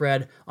on the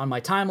thread on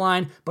my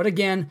timeline. But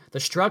again, the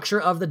structure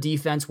of the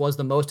defense was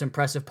the most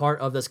impressive part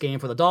of this game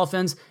for the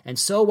Dolphins, and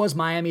so was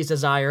Miami's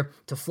desire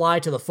to fly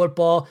to the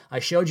football. I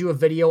showed you a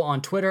video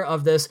on Twitter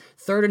of this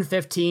 3rd and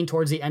 15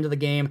 towards the end of the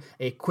game,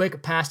 a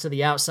quick pass to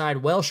the outside,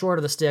 well short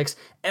of the sticks.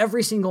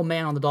 Every single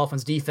man on the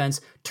Dolphins defense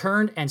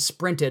turned and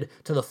sprinted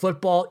to the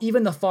football,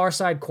 even the far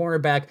side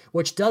cornerback,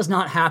 which does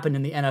not happen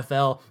in the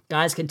NFL.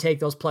 Guys can take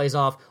those plays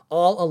off.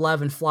 All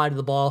 11 fly to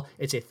the ball.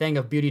 It's a thing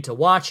of beauty to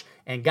watch.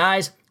 And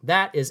guys,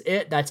 that is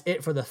it. That's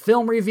it for the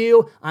film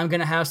review. I'm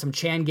going to have some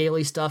Chan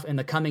Gailey stuff in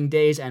the coming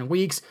days and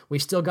weeks. We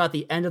still got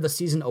the end of the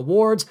season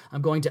awards.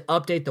 I'm going to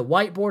update the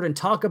whiteboard and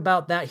talk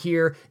about that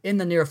here in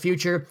the near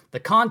future. The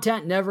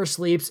content never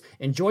sleeps.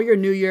 Enjoy your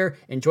new year.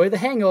 Enjoy the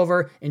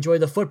hangover. Enjoy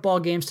the football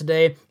games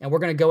today. And we're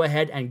going to go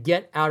ahead and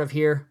get out of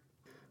here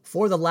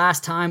for the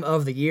last time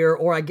of the year,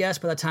 or I guess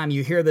by the time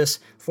you hear this,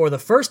 for the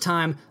first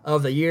time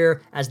of the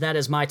year, as that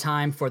is my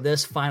time for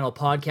this final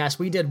podcast.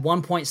 We did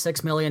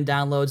 1.6 million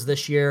downloads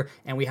this year,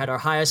 and we had our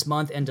highest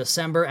month in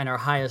December and our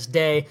highest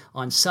day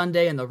on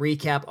Sunday in the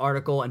recap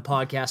article and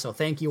podcast. So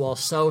thank you all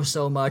so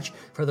much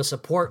for the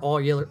support all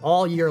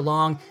year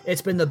long.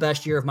 It's been the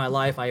best year of my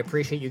life. I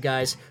appreciate you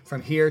guys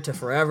from here to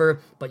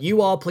forever. But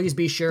you all, please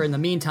be sure in the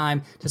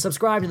meantime to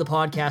subscribe to the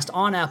podcast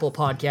on Apple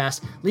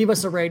Podcasts. Leave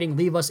us a rating,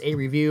 leave us a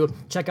review.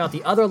 Check out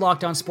the other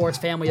Locked On Sports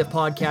family of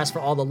podcasts for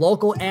all the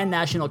local and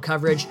national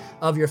coverage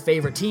of your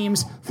favorite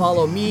teams.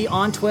 Follow me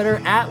on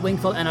Twitter at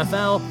Wingfield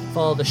NFL.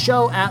 Follow the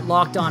show at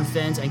Locked On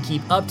Fins, and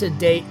keep up to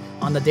date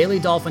on the Daily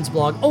Dolphins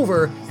blog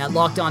over at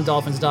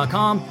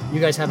LockedOnDolphins.com.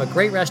 You guys have a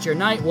great rest of your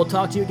night. We'll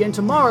talk to you again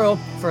tomorrow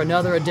for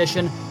another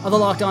edition of the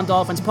Locked On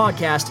Dolphins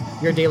podcast,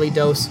 your daily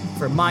dose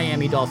for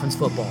Miami Dolphins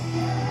football.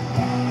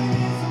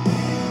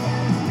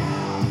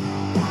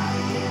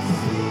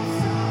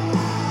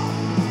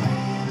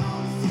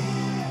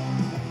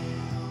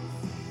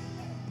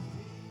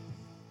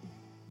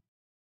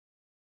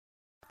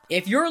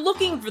 If you're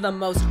looking for the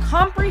most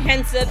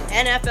comprehensive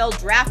NFL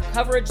draft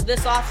coverage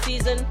this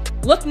offseason,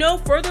 look no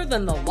further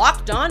than the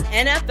Locked On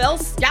NFL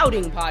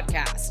Scouting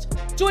Podcast.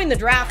 Join the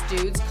draft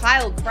dudes,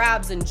 Kyle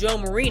Krabs and Joe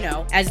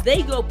Marino, as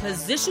they go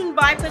position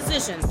by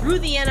position through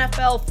the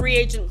NFL free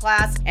agent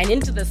class and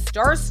into the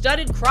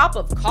star-studded crop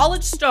of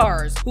college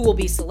stars who will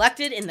be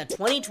selected in the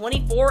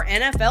 2024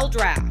 NFL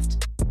Draft.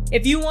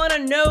 If you want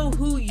to know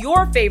who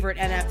your favorite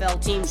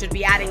NFL team should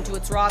be adding to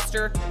its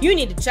roster, you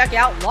need to check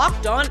out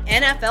Locked On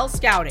NFL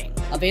Scouting,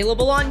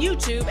 available on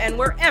YouTube and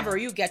wherever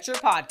you get your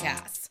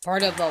podcasts.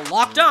 Part of the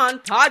Locked On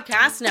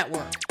Podcast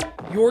Network,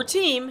 your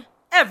team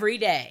every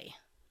day.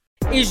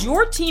 Is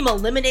your team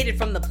eliminated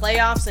from the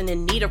playoffs and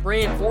in need of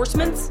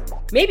reinforcements?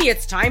 Maybe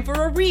it's time for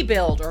a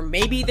rebuild, or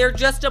maybe they're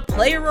just a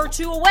player or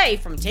two away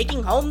from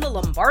taking home the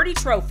Lombardi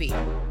Trophy.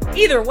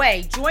 Either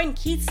way, join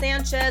Keith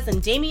Sanchez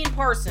and Damian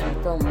Parson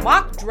for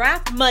Mock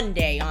Draft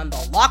Monday on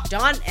the Locked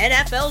On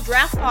NFL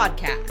Draft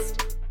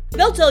Podcast.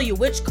 They'll tell you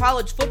which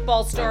college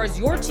football stars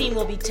your team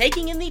will be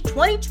taking in the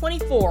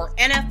 2024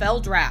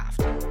 NFL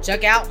Draft.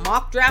 Check out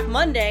Mock Draft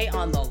Monday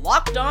on the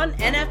Locked On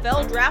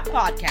NFL Draft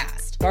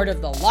Podcast, part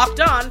of the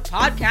Locked On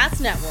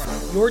Podcast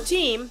Network, your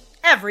team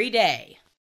every day.